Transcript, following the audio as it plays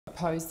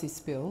oppose this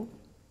bill,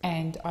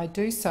 and I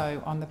do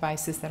so on the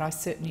basis that I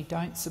certainly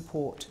don't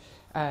support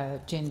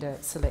gender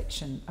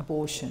selection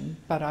abortion,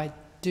 but I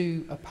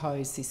do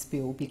oppose this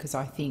bill because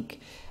I think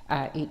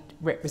it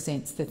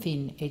represents the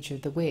thin edge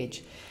of the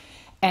wedge.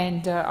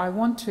 And I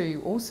want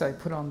to also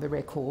put on the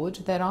record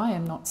that I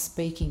am not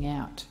speaking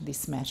out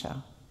this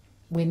matter.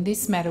 When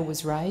this matter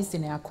was raised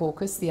in our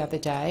caucus the other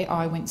day,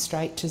 I went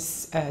straight to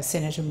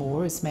Senator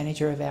Moore as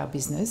manager of our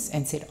business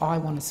and said, I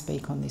want to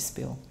speak on this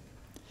bill.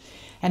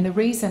 And the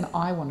reason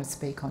I want to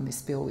speak on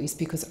this bill is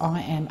because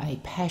I am a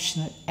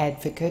passionate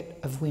advocate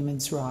of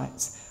women's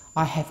rights.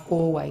 I have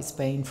always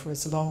been for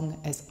as long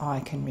as I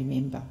can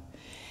remember.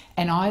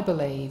 And I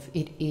believe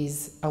it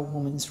is a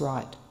woman's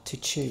right to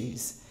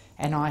choose.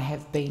 And I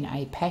have been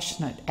a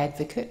passionate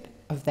advocate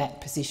of that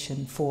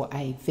position for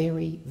a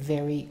very,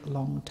 very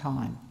long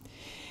time.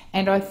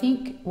 And I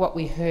think what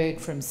we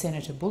heard from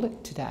Senator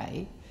Bullock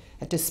today,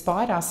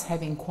 despite us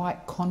having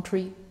quite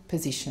contrary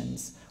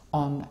positions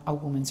on a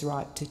woman's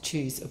right to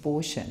choose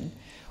abortion,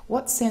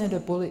 what Senator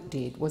Bullock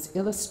did was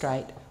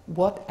illustrate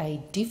what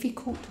a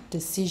difficult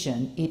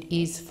decision it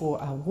is for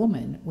a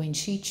woman when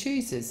she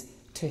chooses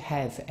to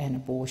have an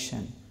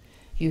abortion.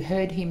 You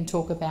heard him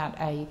talk about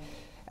a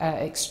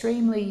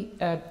extremely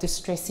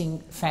distressing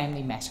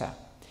family matter.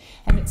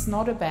 And it's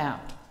not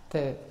about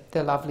the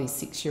lovely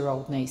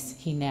 6-year-old niece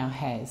he now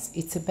has.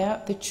 It's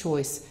about the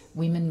choice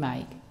women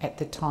make at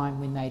the time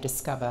when they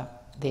discover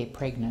they're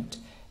pregnant.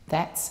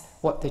 That's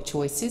what the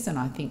choice is, and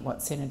I think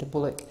what Senator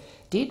Bullock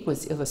did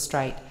was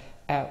illustrate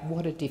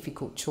what a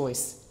difficult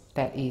choice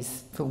that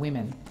is for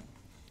women.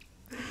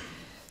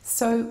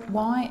 So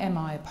why am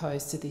I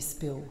opposed to this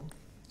bill?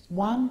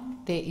 One,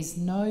 there is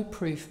no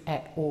proof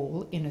at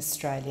all in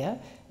Australia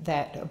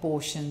that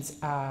abortions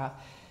are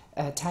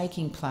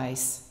taking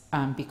place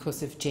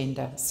because of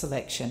gender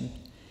selection.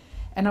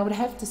 And I would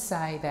have to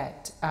say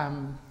that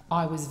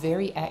I was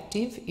very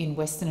active in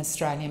Western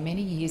Australia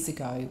many years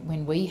ago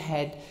when we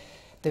had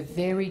the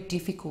very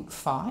difficult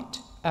fight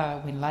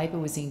when Labor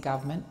was in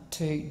government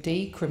to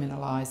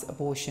decriminalise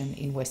abortion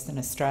in Western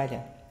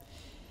Australia.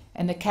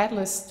 And the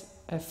catalyst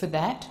for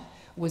that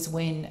was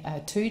when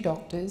 2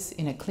 doctors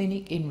in a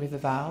clinic in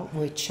Rivervale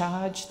were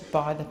charged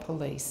by the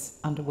police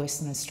under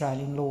Western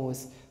Australian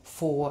laws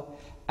for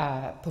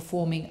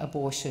performing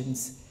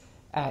abortions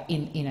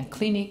in a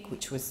clinic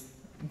which was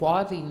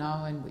widely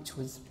known, which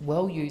was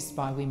well used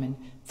by women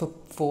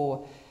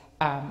for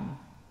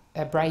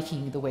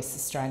breaking the West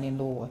Australian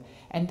law.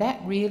 And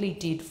that really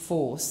did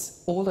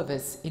force all of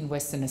us in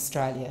Western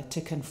Australia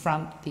to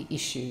confront the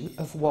issue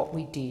of what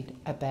we did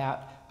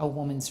about a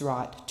woman's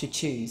right to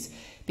choose.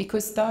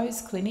 Because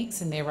those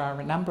clinics, and there are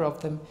a number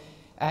of them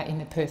in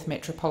the Perth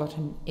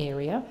metropolitan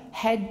area,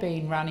 had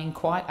been running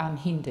quite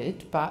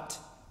unhindered but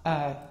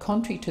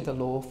contrary to the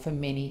law for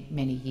many,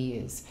 many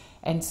years.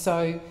 And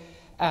so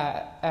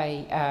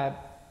a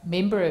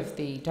member of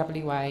the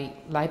WA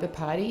Labor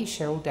Party,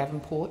 Cheryl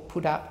Davenport,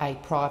 put up a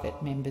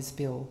private member's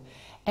bill.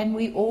 And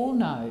we all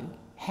know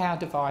how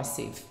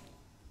divisive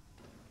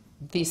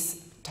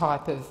this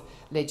type of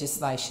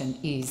legislation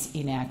is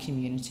in our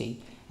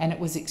community, and it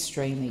was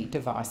extremely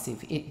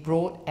divisive. It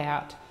brought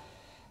out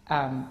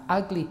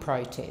ugly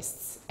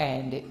protests,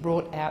 and it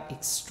brought out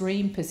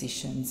extreme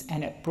positions,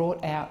 and it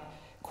brought out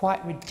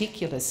quite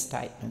ridiculous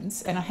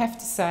statements, and I have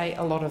to say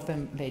a lot of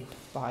them led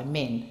by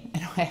men.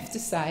 And I have to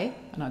say,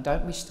 and I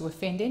don't wish to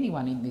offend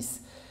anyone in this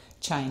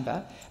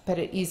chamber, but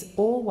it is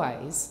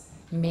always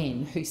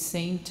men who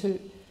seem to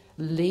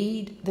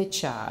lead the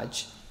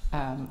charge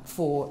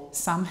for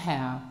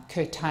somehow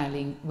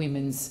curtailing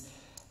women's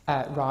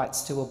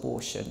rights to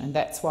abortion. And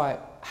that's why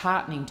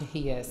heartening to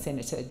hear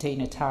Senator Di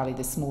Natale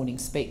this morning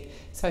speak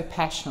so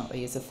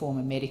passionately as a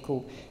former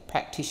medical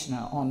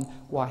practitioner on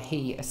why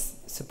he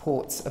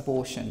supports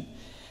abortion.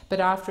 But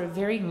after a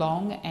very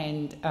long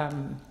and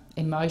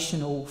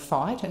emotional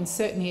fight, and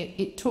certainly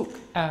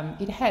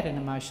it had an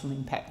emotional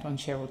impact on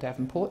Cheryl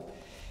Davenport,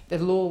 the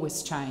law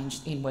was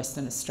changed in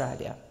Western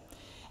Australia.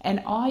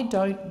 And I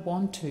don't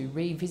want to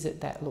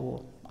revisit that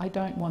law. I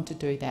don't want to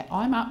do that.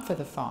 I'm up for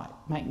the fight,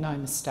 make no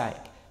mistake,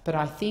 but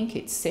I think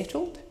it's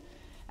settled.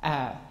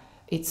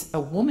 It's a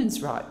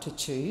woman's right to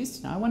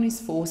choose. No one is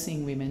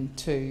forcing women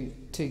to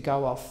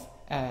go off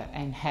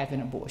and have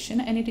an abortion,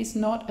 and it is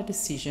not a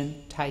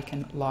decision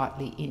taken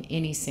lightly in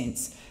any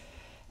sense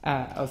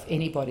of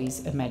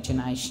anybody's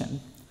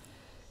imagination.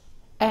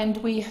 And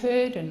we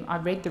heard, and I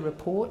read the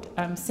report,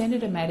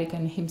 Senator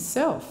Madigan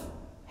himself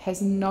has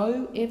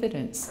no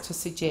evidence to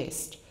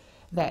suggest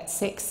that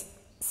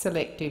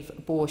sex-selective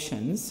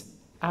abortions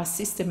are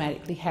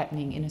systematically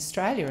happening in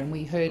Australia. And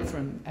we heard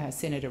from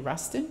Senator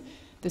Ruston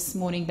this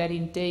morning that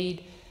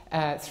indeed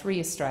 3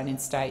 Australian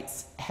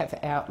states have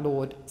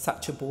outlawed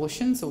such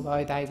abortions,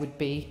 although they would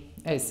be,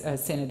 as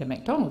Senator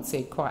McDonald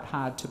said, quite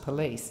hard to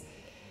police.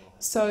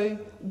 So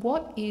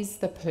what is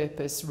the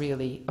purpose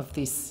really of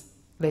this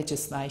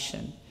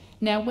legislation?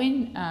 Now,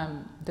 when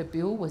the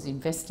bill was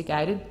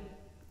investigated,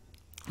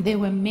 there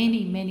were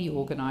many, many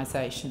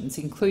organisations,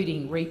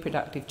 including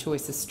Reproductive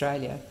Choice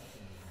Australia,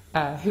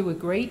 who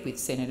agreed with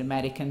Senator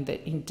Madigan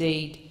that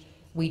indeed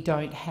we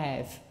don't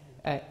have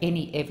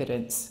any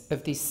evidence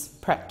of this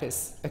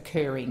practice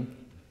occurring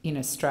in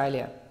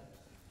Australia.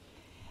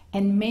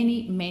 And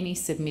many, many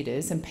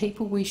submitters, and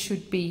people we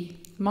should be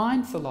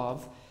mindful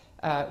of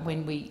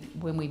when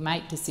we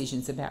make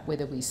decisions about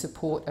whether we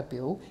support a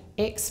bill,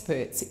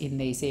 experts in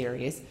these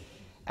areas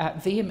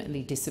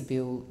vehemently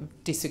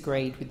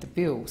disagreed with the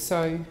bill.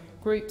 So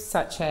groups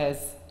such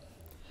as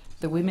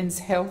the Women's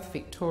Health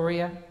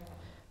Victoria,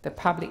 the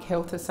Public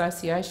Health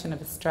Association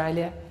of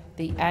Australia,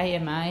 the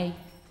AMA,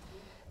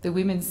 the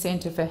Women's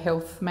Centre for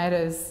Health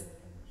Matters,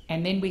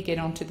 and then we get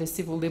on to the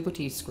civil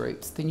liberties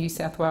groups, the New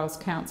South Wales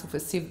Council for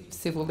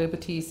Civil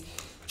Liberties,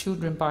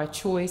 Children by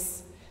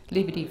Choice,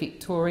 Liberty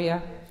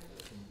Victoria,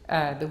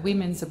 the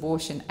Women's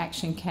Abortion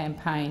Action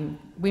Campaign,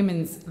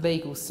 Women's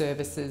Legal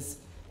Services,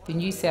 the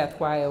New South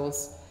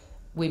Wales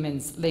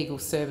Women's Legal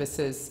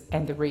Services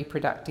and the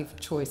Reproductive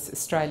Choice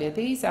Australia.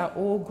 These are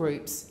all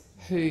groups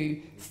who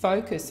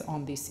focus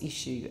on this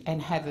issue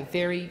and have a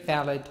very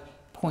valid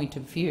point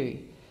of view.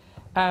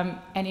 And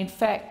in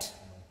fact,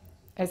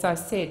 as I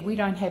said, we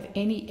don't have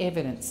any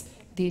evidence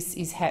this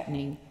is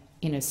happening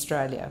in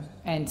Australia.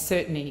 And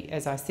certainly,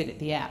 as I said at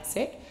the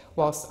outset,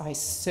 whilst I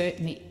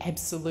certainly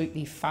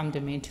absolutely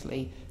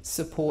fundamentally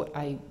support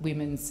a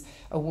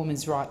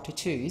woman's right to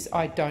choose,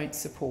 I don't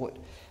support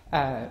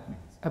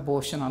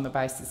abortion on the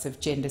basis of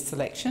gender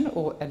selection,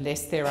 or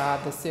unless there are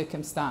the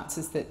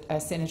circumstances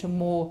that Senator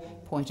Moore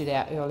pointed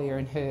out earlier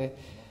in her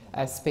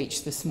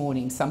speech this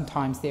morning.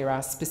 Sometimes there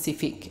are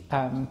specific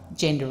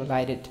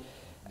gender-related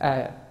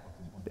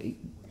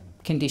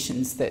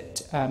conditions that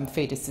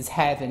fetuses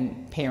have,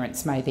 and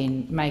parents may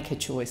then make a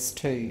choice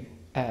to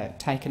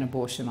take an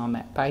abortion on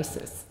that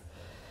basis.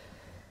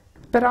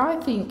 But I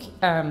think,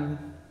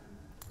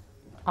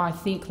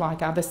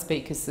 like other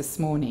speakers this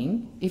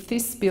morning, if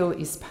this bill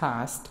is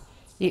passed,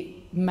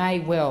 it may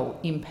well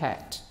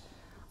impact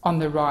on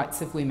the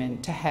rights of women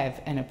to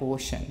have an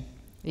abortion.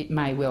 It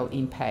may well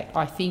impact.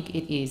 I think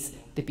it is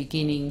the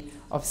beginning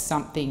of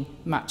something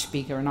much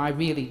bigger, and I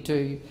really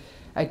do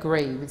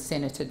agree with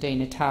Senator Di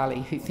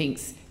Natale, who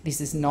thinks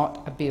this is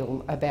not a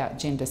bill about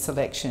gender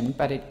selection,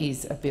 but it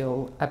is a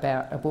bill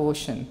about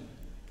abortion.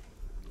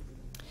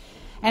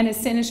 And as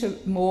Senator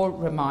Moore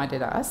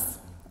reminded us,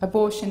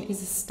 abortion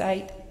is a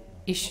state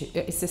issue.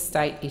 It's a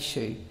state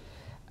issue.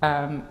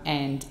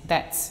 And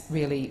that's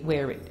really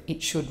where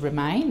it should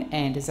remain.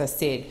 And as I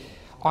said,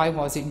 I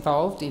was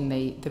involved in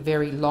the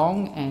very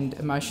long and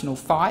emotional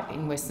fight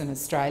in Western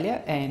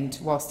Australia, and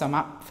whilst I'm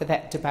up for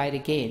that debate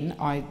again,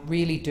 I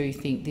really do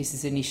think this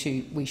is an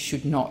issue we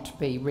should not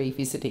be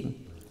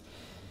revisiting.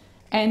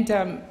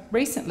 And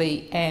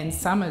recently Anne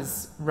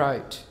Summers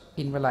wrote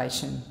in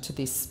relation to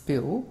this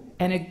bill,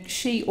 and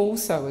she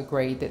also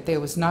agreed that there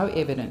was no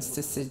evidence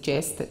to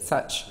suggest that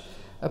such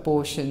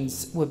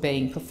abortions were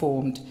being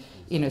performed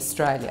in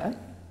Australia,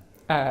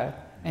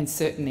 and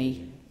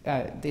certainly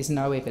there's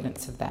no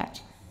evidence of that.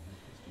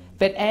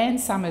 But Anne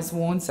Summers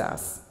warns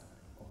us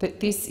that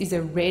this is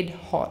a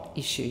red-hot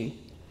issue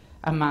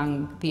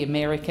among the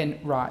American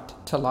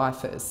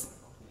right-to-lifers.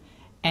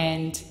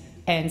 And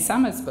Anne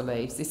Summers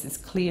believes this is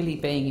clearly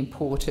being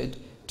imported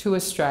to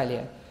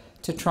Australia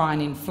to try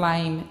and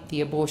inflame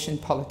the abortion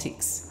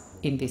politics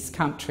in this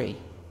country,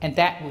 and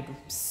that would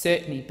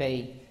certainly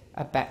be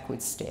a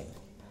backward step.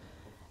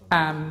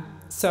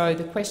 So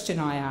the question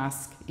I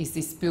ask, is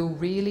this bill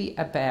really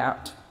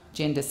about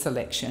gender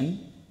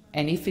selection?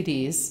 And if it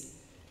is,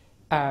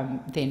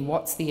 then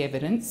what's the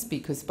evidence?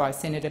 Because by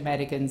Senator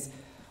Madigan's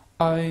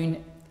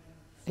own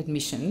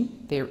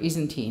admission, there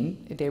isn't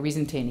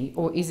any,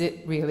 or is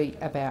it really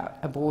about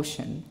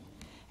abortion?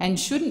 And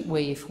shouldn't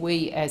we, if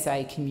we as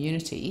a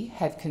community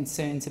have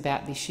concerns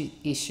about this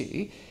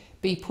issue,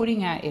 be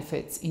putting our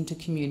efforts into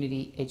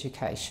community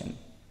education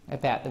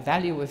about the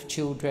value of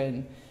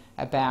children,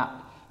 about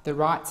the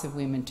rights of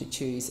women to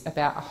choose,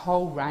 about a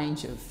whole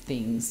range of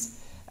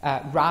things,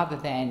 rather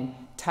than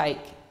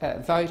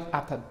vote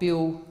up a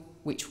bill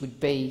which would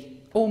be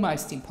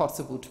almost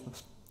impossible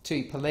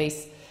to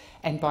police,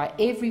 and by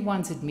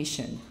everyone's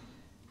admission,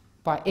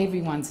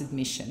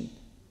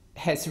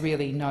 has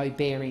really no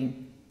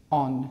bearing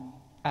on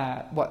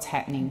what's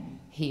happening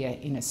here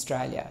in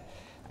Australia.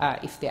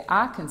 If there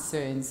are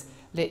concerns,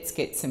 let's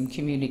get some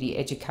community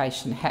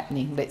education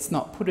happening. Let's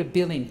not put a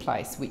bill in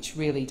place which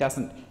really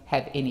doesn't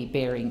have any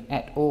bearing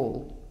at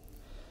all.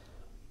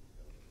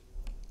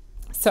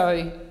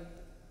 So,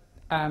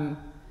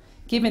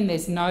 given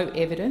there's no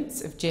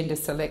evidence of gender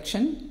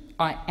selection,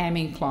 I am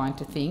inclined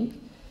to think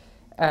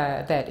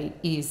that it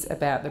is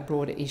about the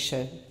broader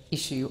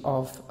issue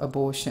of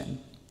abortion.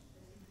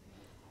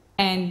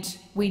 And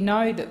we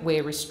know that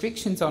where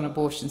restrictions on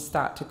abortion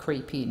start to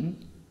creep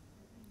in,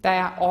 they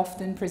are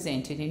often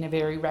presented in a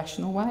very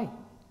rational way.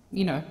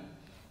 You know,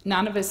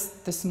 none of us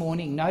this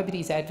morning,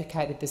 nobody's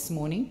advocated this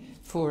morning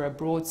for a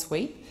broad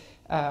sweep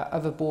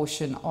of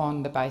abortion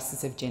on the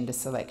basis of gender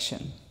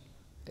selection.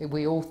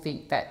 We all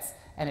think that's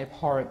an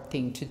abhorrent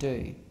thing to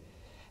do.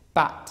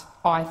 But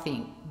I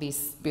think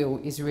this bill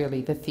is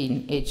really the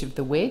thin edge of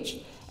the wedge,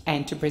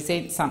 and to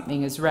present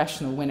something as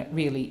rational when it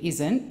really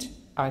isn't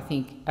I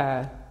think,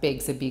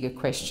 begs a bigger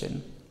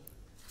question.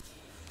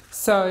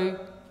 So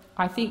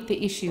I think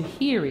the issue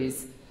here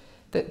is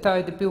that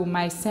though the bill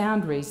may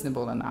sound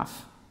reasonable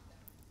enough,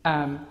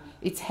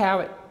 it's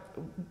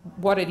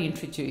what it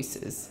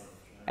introduces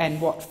and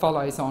what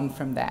follows on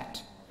from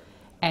that.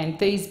 And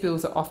these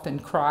bills are often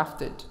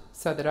crafted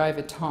so that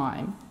over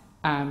time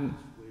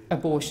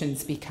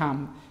abortions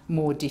become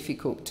more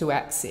difficult to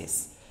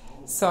access.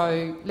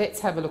 So let's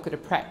have a look at a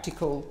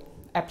practical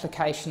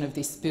application of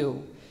this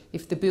bill.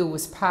 If the bill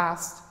was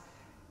passed,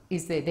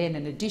 is there then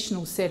an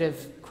additional set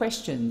of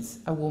questions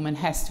a woman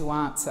has to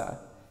answer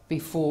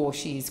before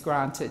she is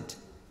granted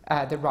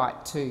the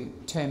right to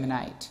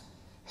terminate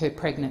her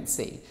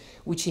pregnancy?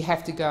 Would she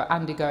have to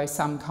undergo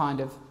some kind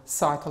of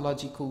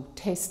psychological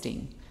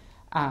testing?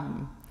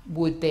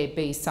 Would there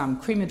be some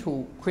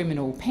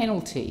criminal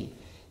penalty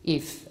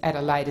if at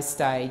a later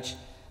stage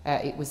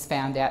it was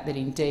found out that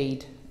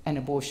indeed an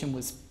abortion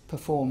was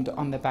performed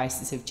on the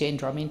basis of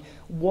gender? I mean,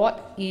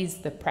 what is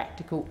the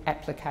practical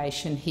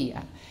application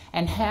here?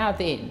 And how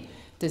then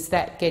does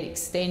that get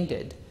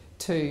extended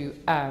to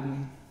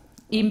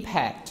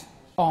impact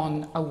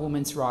on a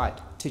woman's right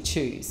to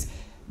choose?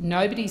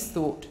 Nobody's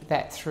thought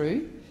that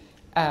through,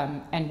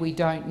 and we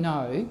don't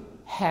know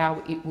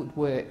how it would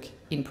work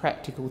in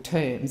practical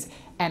terms.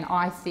 And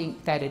I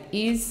think that it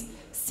is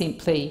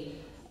simply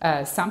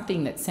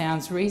something that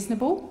sounds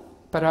reasonable,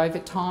 but over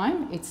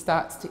time it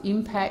starts to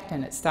impact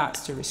and it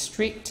starts to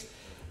restrict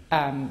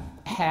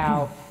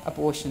how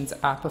abortions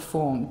are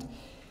performed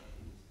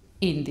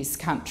in this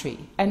country.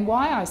 And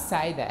why I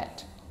say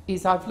that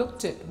is I've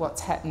looked at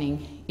what's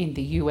happening in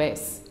the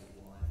US.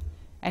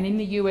 And in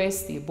the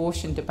US, the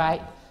abortion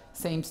debate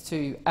seems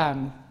to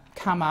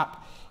come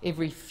up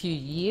every few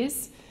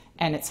years,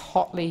 and it's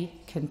hotly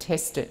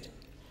contested.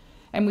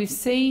 And we've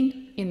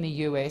seen in the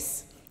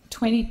US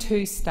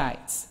 22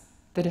 states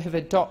that have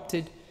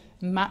adopted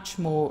much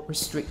more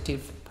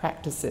restrictive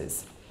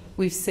practices.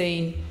 We've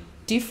seen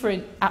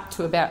up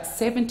to about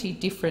 70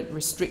 different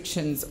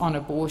restrictions on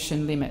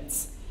abortion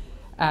limits,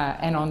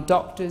 and on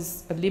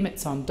doctors,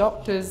 limits on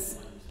doctors,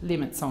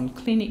 limits on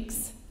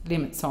clinics,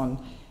 limits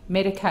on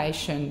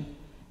medication,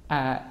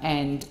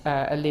 and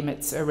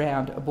limits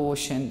around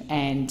abortion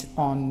and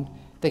on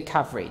the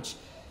coverage.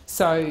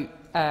 So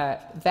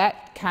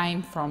that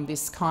came from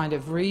this kind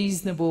of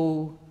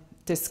reasonable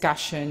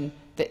discussion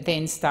that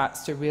then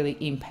starts to really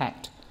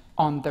impact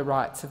on the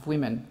rights of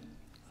women.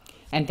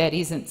 And that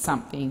isn't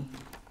something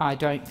I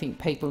don't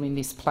think people in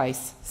this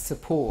place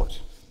support.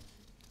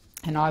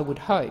 And I would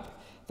hope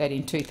that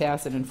in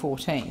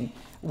 2014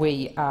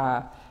 we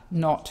are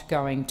not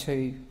going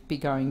to be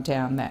going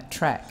down that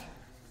track.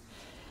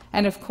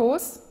 And of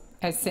course,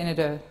 as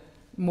Senator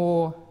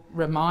Moore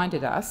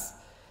reminded us,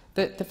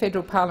 that the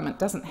federal parliament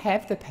doesn't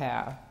have the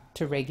power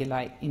to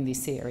regulate in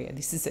this area.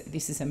 This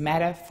is a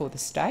matter for the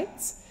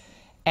states,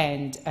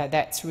 and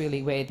that's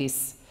really where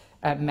this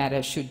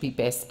matter should be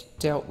best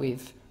dealt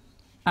with.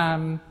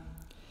 And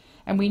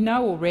we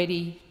know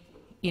already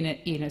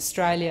in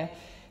Australia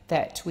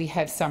that we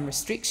have some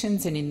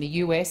restrictions, and in the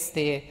US,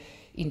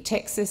 in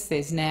Texas,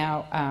 there's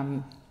now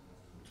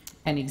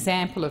an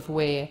example of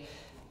where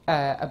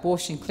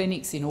abortion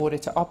clinics, in order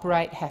to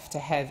operate, have to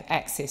have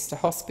access to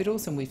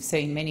hospitals, and we've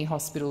seen many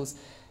hospitals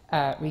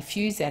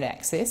refuse that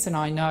access. And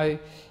I know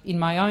in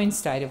my own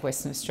state of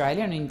Western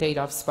Australia, and indeed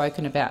I've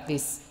spoken about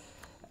this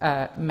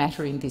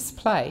matter in this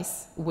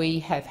place, we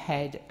have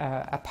had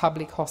a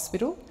public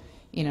hospital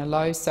in a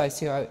low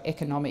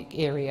socio-economic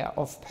area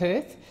of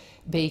Perth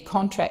be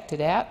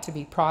contracted out to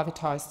be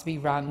privatised, to be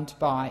run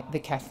by the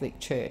Catholic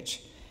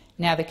Church.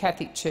 Now, the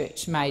Catholic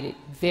Church made it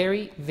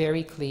very,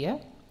 very clear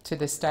to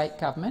the state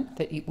government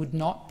that it would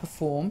not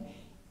perform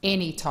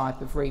any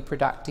type of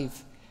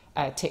reproductive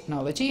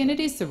technology, and it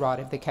is the right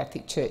of the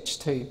Catholic Church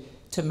to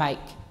make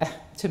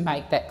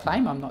that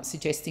claim. I'm not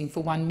suggesting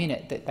for 1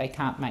 minute that they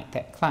can't make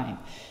that claim.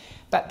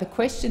 But the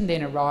question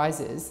then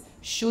arises,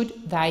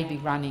 should they be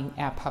running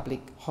our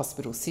public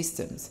hospital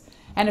systems?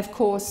 And of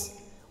course,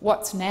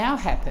 what's now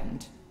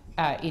happened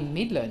in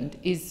Midland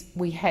is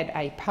we had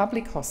a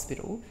public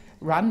hospital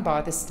run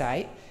by the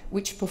state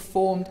which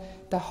performed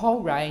the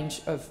whole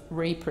range of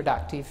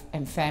reproductive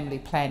and family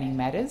planning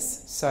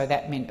matters. So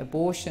that meant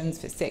abortions,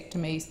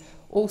 vasectomies,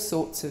 all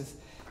sorts of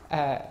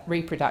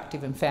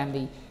reproductive and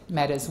family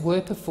matters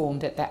were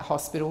performed at that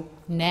hospital.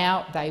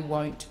 Now they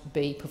won't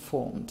be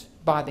performed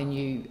by the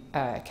new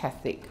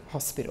Catholic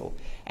hospital.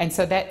 And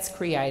so that's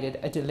created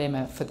a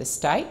dilemma for the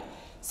state.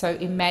 So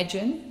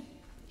imagine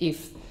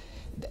if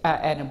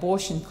an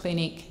abortion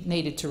clinic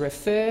needed to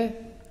refer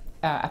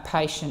a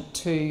patient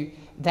to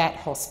that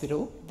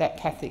hospital, that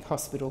Catholic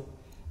hospital,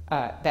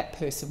 that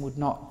person would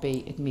not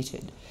be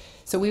admitted.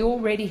 So we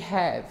already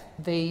have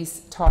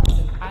these types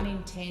of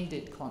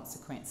unintended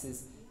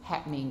consequences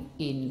happening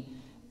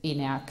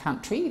in our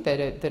country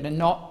that are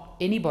not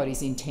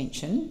anybody's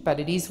intention, but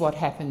it is what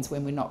happens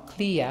when we're not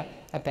clear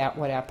about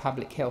what our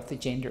public health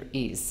agenda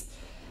is.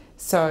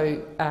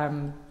 So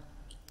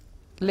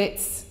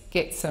let's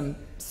get some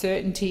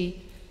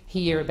certainty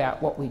here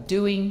about what we're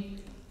doing.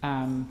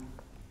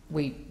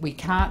 we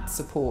can't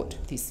support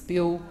this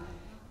bill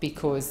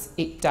because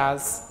it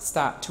does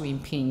start to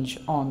impinge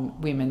on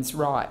women's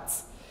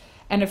rights.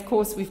 And of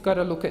course we've got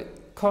to look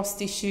at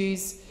cost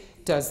issues.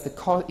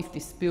 If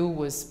this bill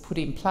was put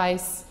in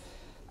place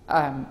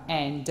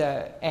and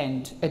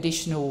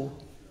additional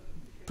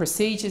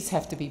procedures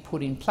have to be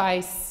put in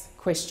place,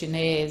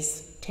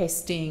 questionnaires,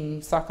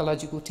 testing,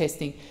 psychological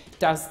testing,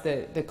 does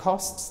the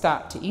cost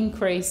start to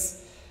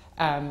increase?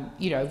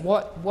 You know,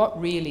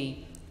 what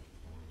really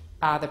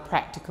are the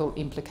practical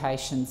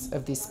implications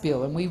of this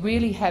bill? And we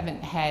really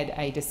haven't had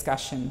a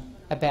discussion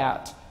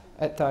about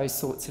those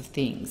sorts of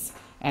things.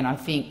 And I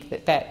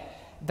think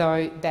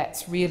though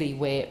that's really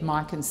where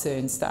my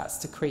concern starts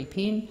to creep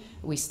in,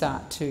 we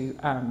start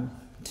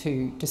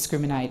to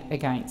discriminate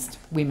against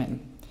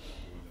women.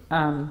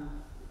 And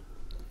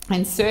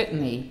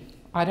certainly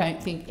I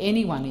don't think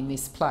anyone in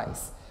this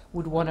place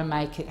would want to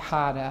make it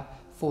harder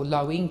for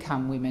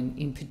low-income women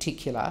in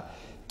particular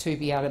to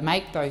be able to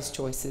make those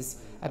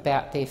choices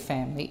about their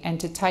family and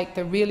to take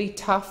the really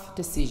tough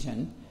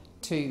decision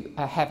to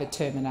have a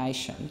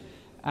termination,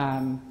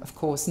 of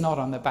course not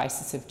on the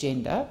basis of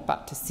gender,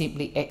 but to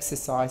simply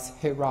exercise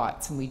her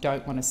rights. And we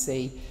don't want to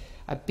see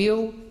a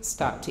bill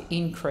start to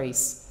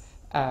increase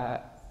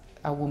a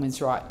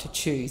woman's right to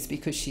choose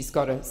because she's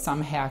got to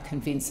somehow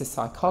convince a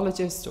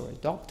psychologist or a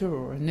doctor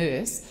or a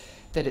nurse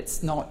that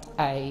it's not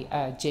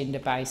a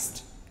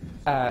gender-based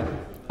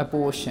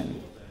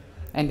abortion.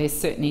 And there's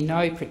certainly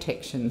no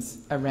protections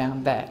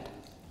around that.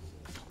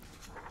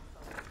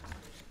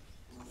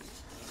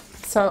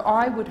 So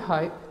I would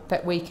hope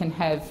that we can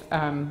have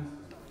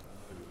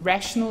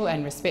rational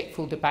and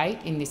respectful debate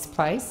in this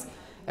place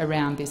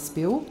around this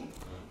bill.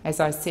 As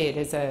I said,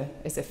 as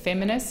a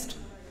feminist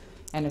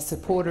and a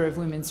supporter of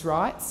women's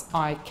rights,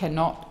 I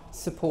cannot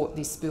support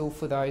this bill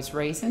for those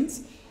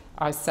reasons.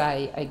 I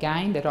say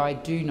again that I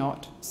do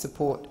not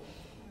support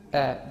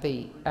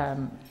the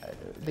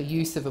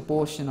use of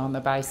abortion on the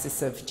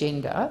basis of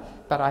gender,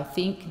 but I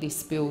think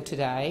this bill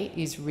today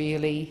is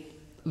really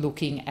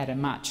looking at a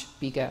much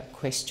bigger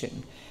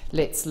question.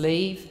 Let's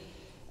leave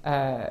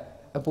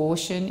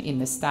abortion in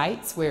the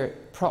states where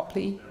it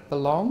properly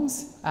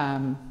belongs.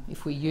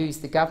 If we use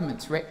the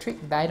government's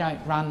rhetoric, they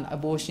don't run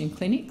abortion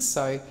clinics,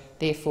 so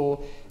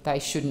therefore they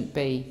shouldn't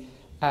be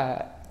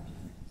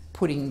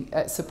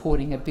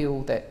supporting a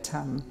bill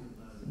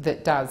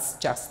that does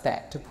just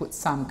that, to put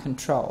some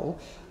control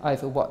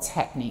over what's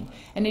happening.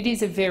 And it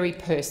is a very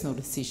personal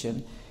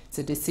decision. It's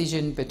a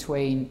decision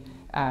between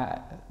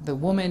the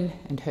woman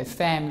and her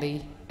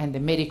family and the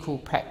medical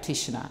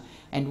practitioner.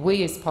 And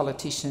we as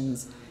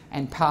politicians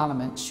and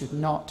Parliament should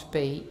not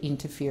be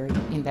interfering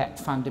in that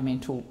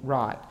fundamental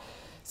right.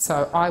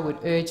 So I would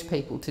urge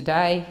people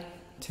today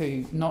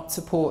to not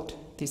support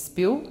this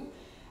bill.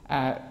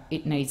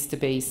 It needs to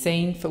be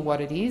seen for what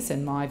it is,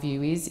 and my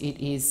view is it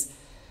is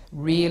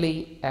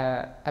really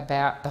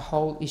about the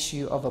whole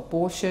issue of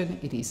abortion.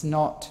 It is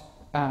not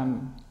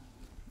on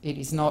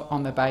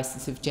the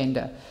basis of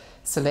gender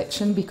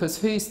selection, because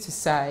who's to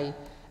say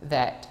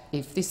that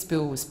if this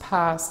bill was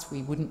passed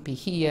we wouldn't be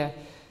here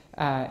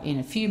in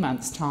a few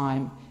months'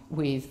 time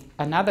with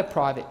another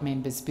private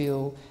member's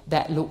bill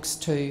that looks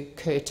to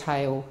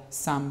curtail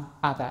some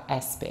other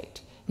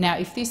aspect. Now,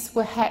 if this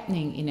were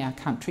happening in our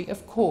country,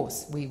 of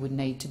course we would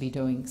need to be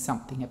doing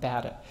something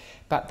about it,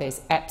 but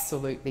there's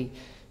absolutely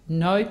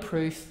no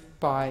proof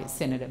by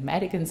Senator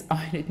Madigan's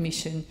own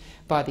admission,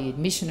 by the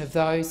admission of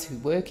those who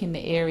work in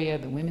the area,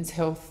 the women's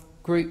health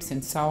groups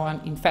and so on.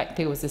 In fact,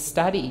 there was a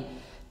study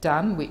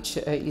done, which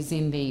is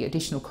in the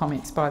additional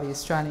comments by the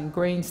Australian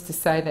Greens, to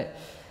say that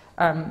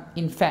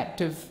in fact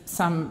of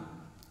some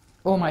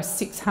almost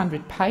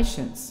 600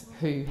 patients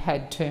who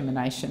had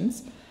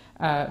terminations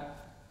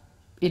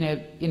in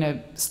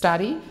a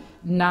study,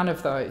 none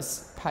of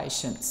those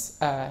patients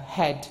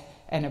had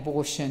an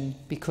abortion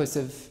because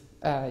of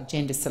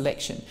gender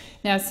selection.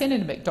 Now,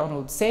 Senator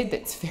McDonald said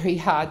that's very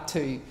hard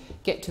to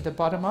get to the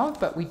bottom of,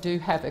 but we do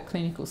have a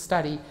clinical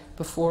study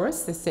before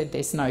us that said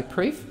there's no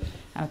proof,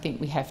 and I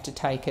think we have to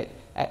take it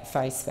at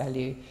face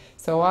value.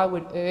 So I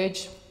would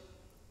urge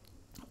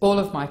all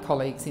of my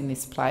colleagues in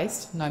this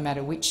place, no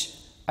matter which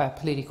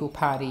political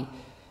party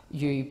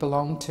you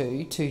belong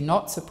to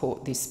not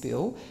support this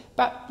bill,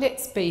 but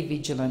let's be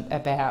vigilant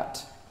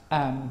about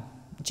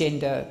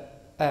gender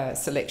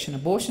selection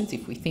abortions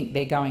if we think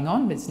they're going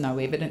on. There's no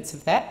evidence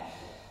of that.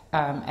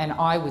 And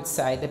I would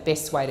say the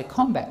best way to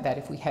combat that,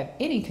 if we have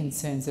any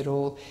concerns at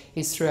all,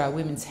 is through our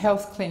women's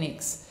health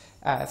clinics,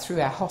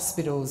 through our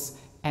hospitals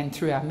and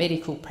through our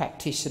medical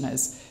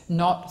practitioners,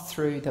 not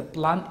through the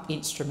blunt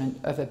instrument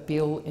of a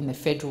bill in the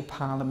federal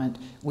parliament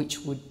which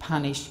would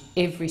punish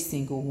every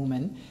single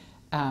woman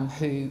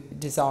who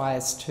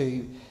desires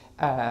to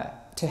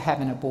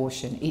have an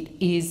abortion. It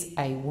is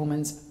a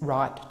woman's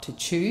right to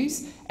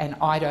choose, and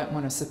I don't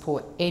want to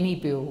support any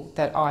bill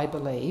that I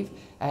believe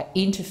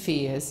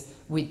interferes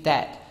with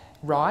that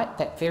right,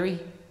 that very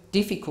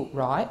difficult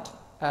right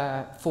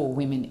for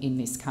women in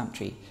this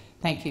country.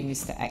 Thank you,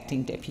 Mr.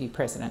 Acting Deputy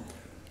President.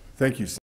 Thank you.